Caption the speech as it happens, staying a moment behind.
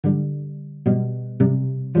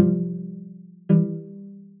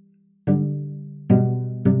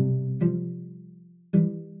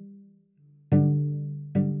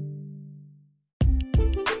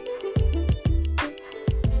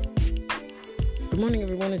Good morning,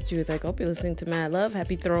 everyone. It's Judith. I hope you're listening to Mad Love.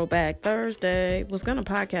 Happy Throwback Thursday. Was going to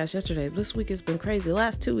podcast yesterday. This week has been crazy. The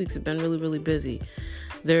last 2 weeks have been really, really busy.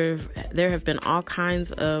 There have been all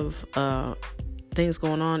kinds of things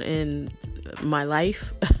going on in my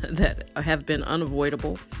life that have been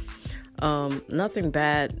unavoidable. Nothing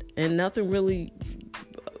bad and nothing really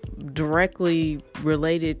directly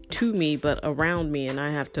related to me, but around me, and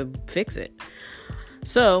I have to fix it.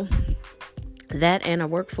 So that, and I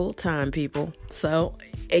work full time, people. So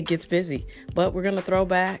it gets busy, but we're going to throw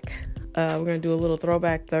back. We're going to do a little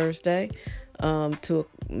throwback Thursday to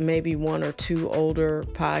maybe one or two older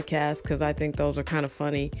podcasts, because I think those are kind of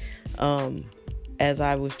funny. As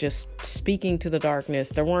I was just speaking to the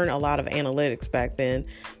darkness, there weren't a lot of analytics back then,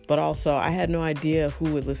 but also I had no idea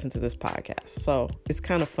who would listen to this podcast. So it's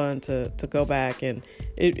kind of fun to go back, and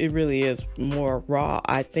it really is more raw,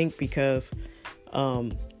 I think, because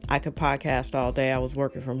I could podcast all day. I was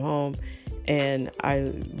working from home, and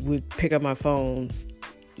I would pick up my phone,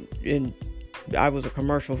 and I was a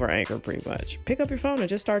commercial for Anchor, pretty much. Pick up your phone and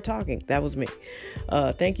just start talking. That was me.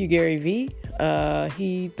 Thank you, Gary V.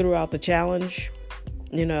 He threw out the challenge,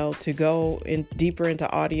 to go in deeper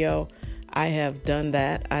into audio. I have done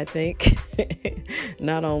that, I think,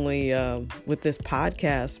 not only with this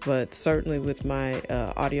podcast, but certainly with my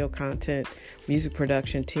audio content, music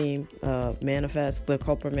production team, Manifest, the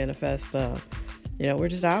Copra Manifest. We're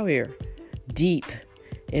just out here deep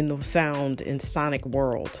in the sound and sonic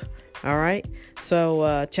world. All right.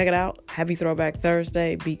 So check it out. Happy Throwback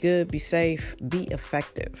Thursday. Be good, be safe, be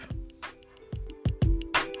effective.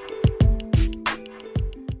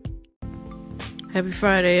 Happy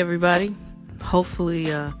Friday, everybody.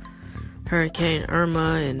 Hopefully, Hurricane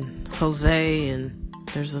Irma and Jose, and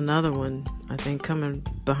there's another one, I think, coming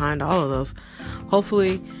behind all of those.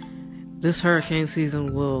 Hopefully, this hurricane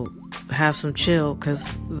season will have some chill, because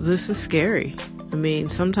this is scary. I mean,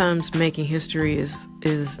 sometimes making history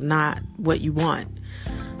is not what you want.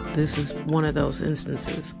 This is one of those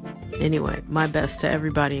instances. Anyway, my best to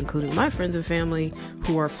everybody, including my friends and family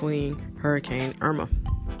who are fleeing Hurricane Irma.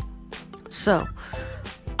 So,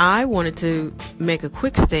 I wanted to make a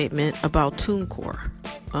quick statement about TuneCore.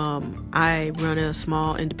 I run a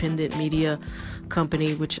small independent media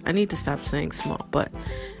company, which I need to stop saying small, but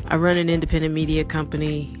I run an independent media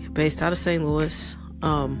company based out of St. Louis.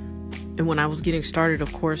 And when I was getting started,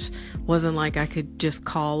 of course, wasn't like I could just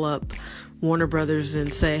call up Warner Brothers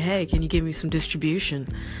and say, hey, can you give me some distribution?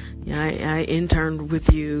 I interned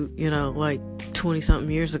with you, like 20 something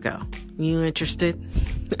years ago. You interested?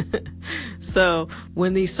 So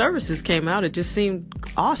when these services came out, it just seemed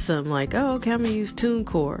awesome. Like, oh, okay, I'm going to use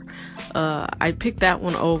TuneCore. I picked that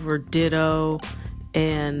one over Ditto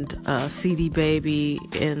and CD Baby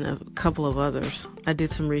and a couple of others. I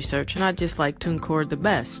did some research, and I just like TuneCore the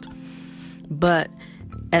best. But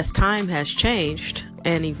as time has changed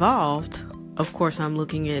and evolved, of course, I'm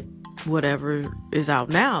looking at whatever is out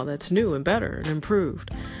now that's new and better and improved.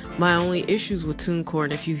 My only issues with TuneCore,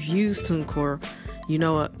 and if you've used TuneCore,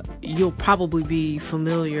 you'll probably be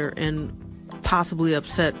familiar and possibly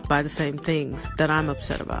upset by the same things that I'm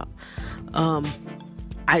upset about.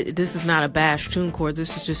 This is not a bash TuneCore.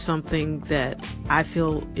 This is just something that I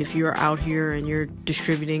feel if you're out here and you're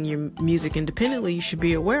distributing your music independently, you should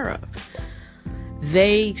be aware of.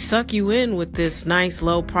 They suck you in with this nice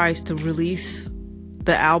low price to release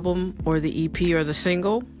the album or the EP or the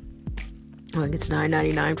single. I think it's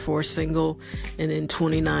 $9.99 for a single, and then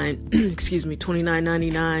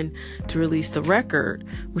 $29.99 to release the record,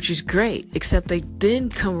 which is great. Except they then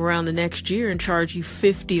come around the next year and charge you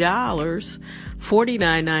 $50,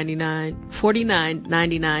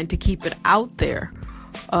 $49.99 to keep it out there,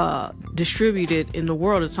 distributed in the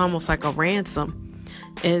world. It's almost like a ransom.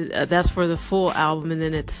 And that's for the full album, and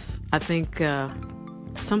then it's, I think,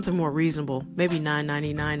 something more reasonable, maybe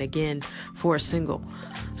 $9.99 again for a single.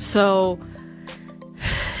 So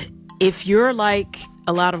if you're like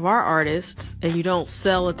a lot of our artists and you don't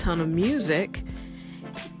sell a ton of music,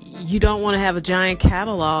 you don't want to have a giant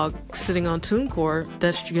catalog sitting on TuneCore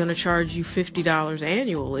that's going to charge you $50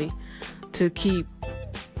 annually to keep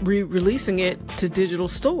releasing it to digital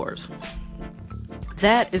stores.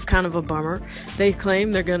 That is kind of a bummer. They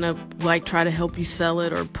claim they're going to try to help you sell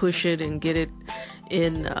it or push it and get it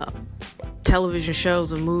in television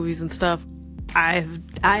shows and movies and stuff. I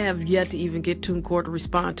have yet to even get TuneCore to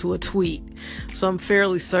respond to a tweet. So I'm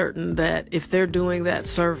fairly certain that if they're doing that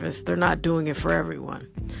service, they're not doing it for everyone.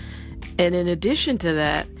 And in addition to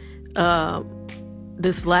that,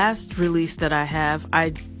 this last release that I have,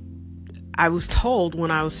 I was told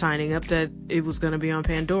when I was signing up that it was going to be on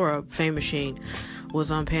Pandora. Fame Machine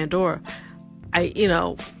was on Pandora.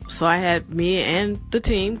 so I had me and the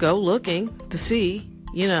team go looking to see,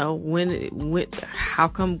 when how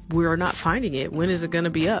come we're not finding it? When is it going to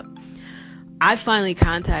be up? I finally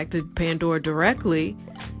contacted Pandora directly,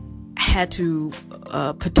 had to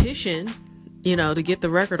petition, to get the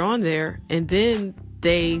record on there. And then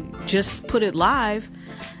they just put it live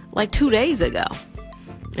like 2 days ago.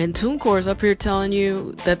 And TuneCore is up here telling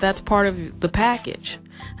you that that's part of the package.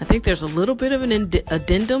 I think there's a little bit of an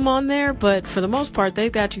addendum on there, but for the most part,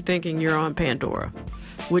 they've got you thinking you're on Pandora,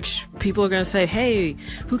 which people are going to say, hey,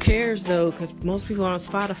 who cares though? Because most people are on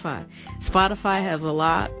Spotify. Spotify has a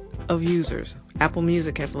lot of users. Apple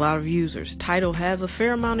Music has a lot of users. Tidal has a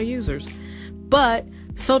fair amount of users, but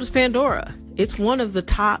so does Pandora. It's one of the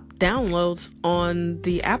top downloads on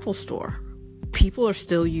the Apple Store. People are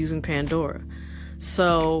still using Pandora.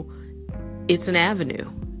 So it's an avenue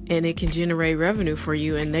and it can generate revenue for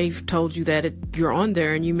you. And they've told you that you're on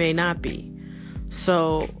there and you may not be.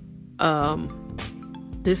 So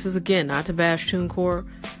this is, again, not to bash TuneCore,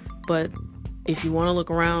 but if you want to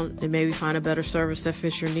look around and maybe find a better service that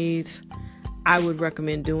fits your needs, I would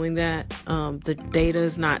recommend doing that. The data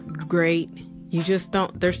is not great. You just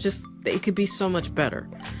don't, it could be so much better.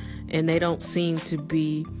 And they don't seem to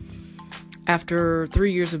be, after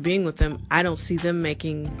 3 years of being with them, I don't see them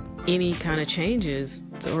making any kind of changes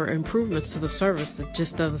or improvements to the service. That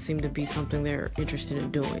just doesn't seem to be something they're interested in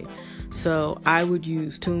doing. So I would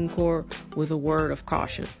use TuneCore with a word of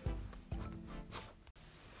caution.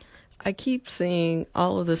 I keep seeing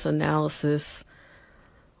all of this analysis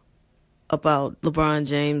about LeBron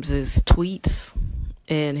James's tweets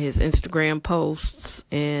and his Instagram posts,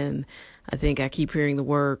 and I think I keep hearing the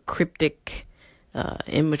word cryptic,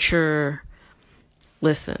 immature.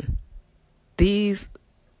 Listen, these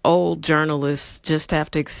old journalists just have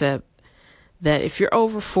to accept that if you're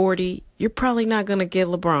over 40, you're probably not going to get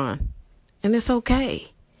LeBron, and it's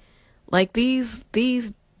okay. Like these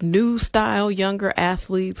new style younger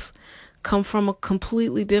athletes come from a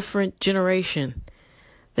completely different generation.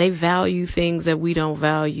 They value things that we don't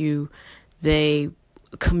value. They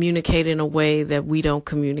communicate in a way that we don't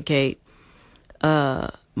communicate.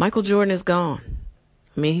 Michael Jordan is gone.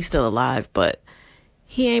 I mean, he's still alive, but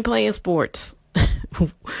he ain't playing sports.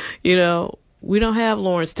 We don't have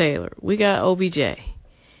Lawrence Taylor. We got OBJ.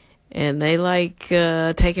 And they like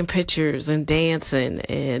taking pictures and dancing.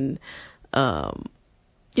 And,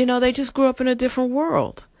 they just grew up in a different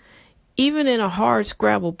world. Even in a hard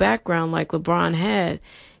scrabble background like LeBron had,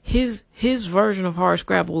 his version of hard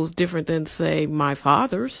scrabble was different than, say, my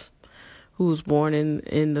father's, who was born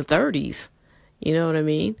in the 30s. You know what I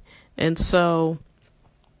mean? And so,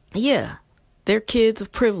 yeah, they're kids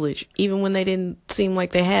of privilege, even when they didn't seem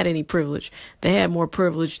like they had any privilege. They had more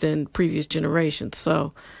privilege than previous generations.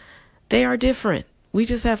 So they are different. We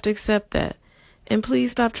just have to accept that. And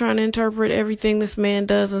please stop trying to interpret everything this man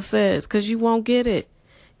does and says, because you won't get it.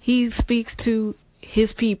 He speaks to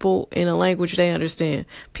his people in a language they understand.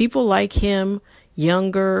 People like him,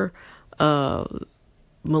 younger,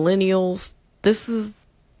 millennials,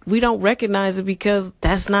 we don't recognize it because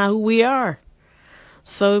that's not who we are.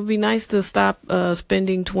 So it'd be nice to stop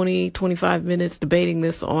spending 20-25 minutes debating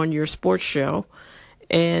this on your sports show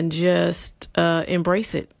and just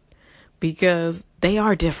embrace it, because they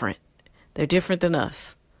are different. They're different than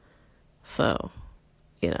us. So,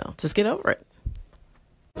 just get over it.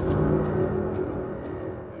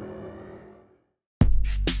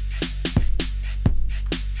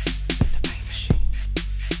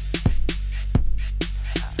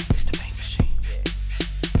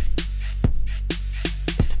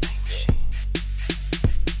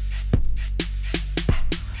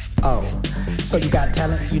 So you got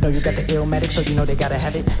talent, you got the illmatic, so they gotta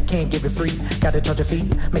have it. Can't give it free, gotta charge a fee.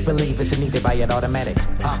 Make believe it's needed by an automatic.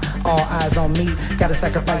 All eyes on me, gotta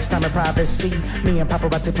sacrifice time and privacy. Me and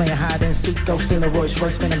paparazzi playing hide and seek. Go steal a Rolls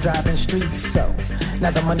Royce, spin and driving streets. So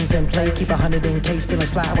now the money's in play, keep 100 in case. Feeling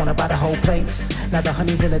sly, wanna buy the whole place. Now the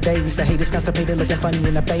honey's in the days, the haters constipated, looking funny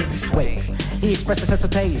in the face. Wait, he expresses sense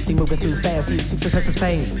of taste, he moving too fast, he seeks success his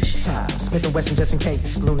pace. Smith & Wesson just in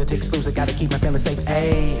case, lunatics lose it, gotta keep my family safe.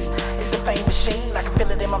 Ayy, it's the fame machine, I can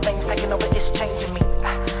feel it in my veins, taking over, it's changing me.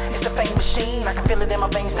 It's the fame machine, I can feel it in my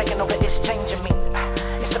veins, taking over, it's changing me.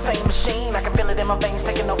 It's the fame machine, I can feel it in my veins,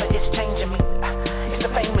 taking over, it's changing me. It's the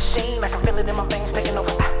fame machine, I can feel it in my veins, taking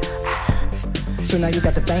over. So now you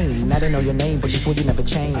got the fame, now they know your name, but you swore you never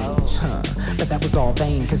changed. But that was all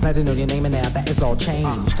vain, cause now they know your name and now that is all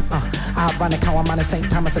changed. Ironic how I'm on the St.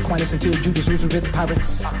 Thomas Aquinas until Judas Roots with the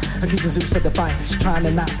pirates. Accusing Zeus of defiance, trying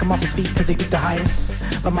to knock him off his feet cause they picked the highest.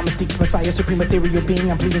 But my mystique's messiah, supreme ethereal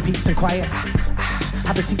being, I'm pleading peace and quiet.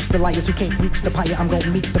 I beseech the liars who can't reach the pyre. I'm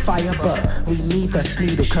gonna meet the fire, but we need the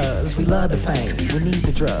needle cause we love the fame. We need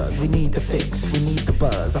the drug, we need the fix, we need the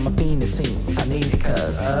buzz. I'm a fiend it seems, I need it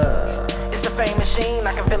cause it's the fame machine,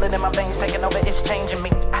 I can feel it in my veins taking over, it's changing me.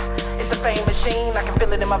 It's the fame machine, I can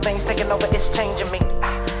feel it in my veins taking over, it's changing me.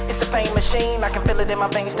 It's the fame machine, I can feel it in my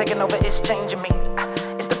veins taking over, it's changing me.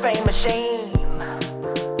 It's the fame machine.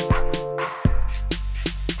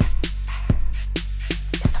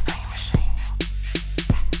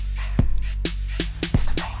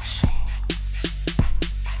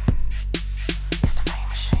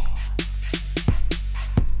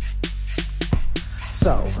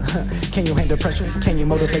 So, can you handle pressure? Can you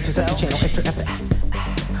motivate yourself to channel extra effort?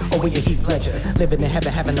 Or will you heap pleasure? Living in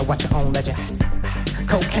heaven, having to watch your own legend.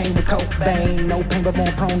 Cocaine with Cobain, no pain but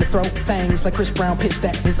more prone to throw things like Chris Brown pissed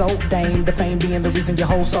at his old dame. The fame being the reason your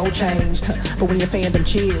whole soul changed. But when your fandom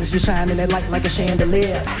cheers, you shine in that light like a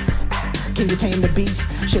chandelier. Can you tame the beast?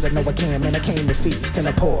 Shit, I know I can, man, I came to feast in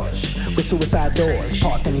a Porsche with suicide doors,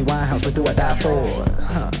 parked in me Winehouse, but do I die for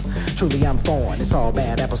it? Truly I'm foreign, it's all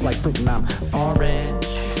bad apples like fruit and I'm orange.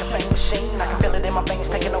 It's the fame machine, I can feel it in my veins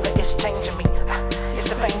taking over, it's changing me. It's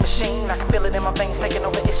the fame machine, I can feel it in my veins taking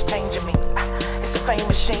over, it's changing me. It's the fame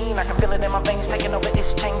machine, I can feel it in my veins taking over,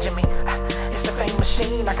 it's changing me. It's the fame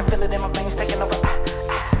machine, I can feel it in my veins taking over.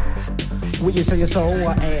 Will you sell your soul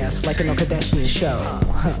or ass like a no Kardashian show?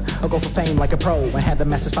 Or go for fame like a pro and have the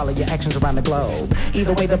masses follow your actions around the globe?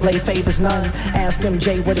 Either way, the blade favors none. Ask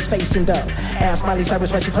MJ what his facing up. Ask Miley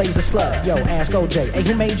Cyrus why she plays a slut. Yo, ask OJ, hey,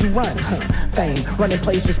 who made you run? Fame, running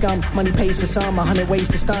plays for scum. Money pays for some, 100 ways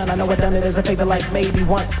to stun. I know I done it as a favor like maybe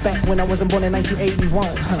once. Back when I wasn't born in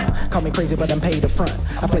 1981. Call me crazy, but I'm paid up front.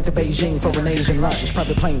 I fly to Beijing for an Asian lunch.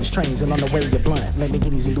 Private planes, trains, and on the way you're blunt.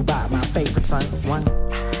 Lamborghinis in Dubai, my favorite son. One.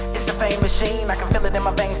 It's the fame machine, I can feel it in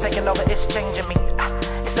my veins taking over, it's changing me.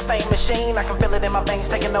 It's the fame machine, I can feel it in my veins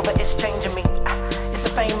taking over, it's changing me. It's the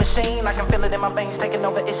fame machine, I can feel it in my veins taking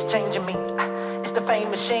over, it's changing me. It's the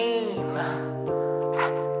fame machine.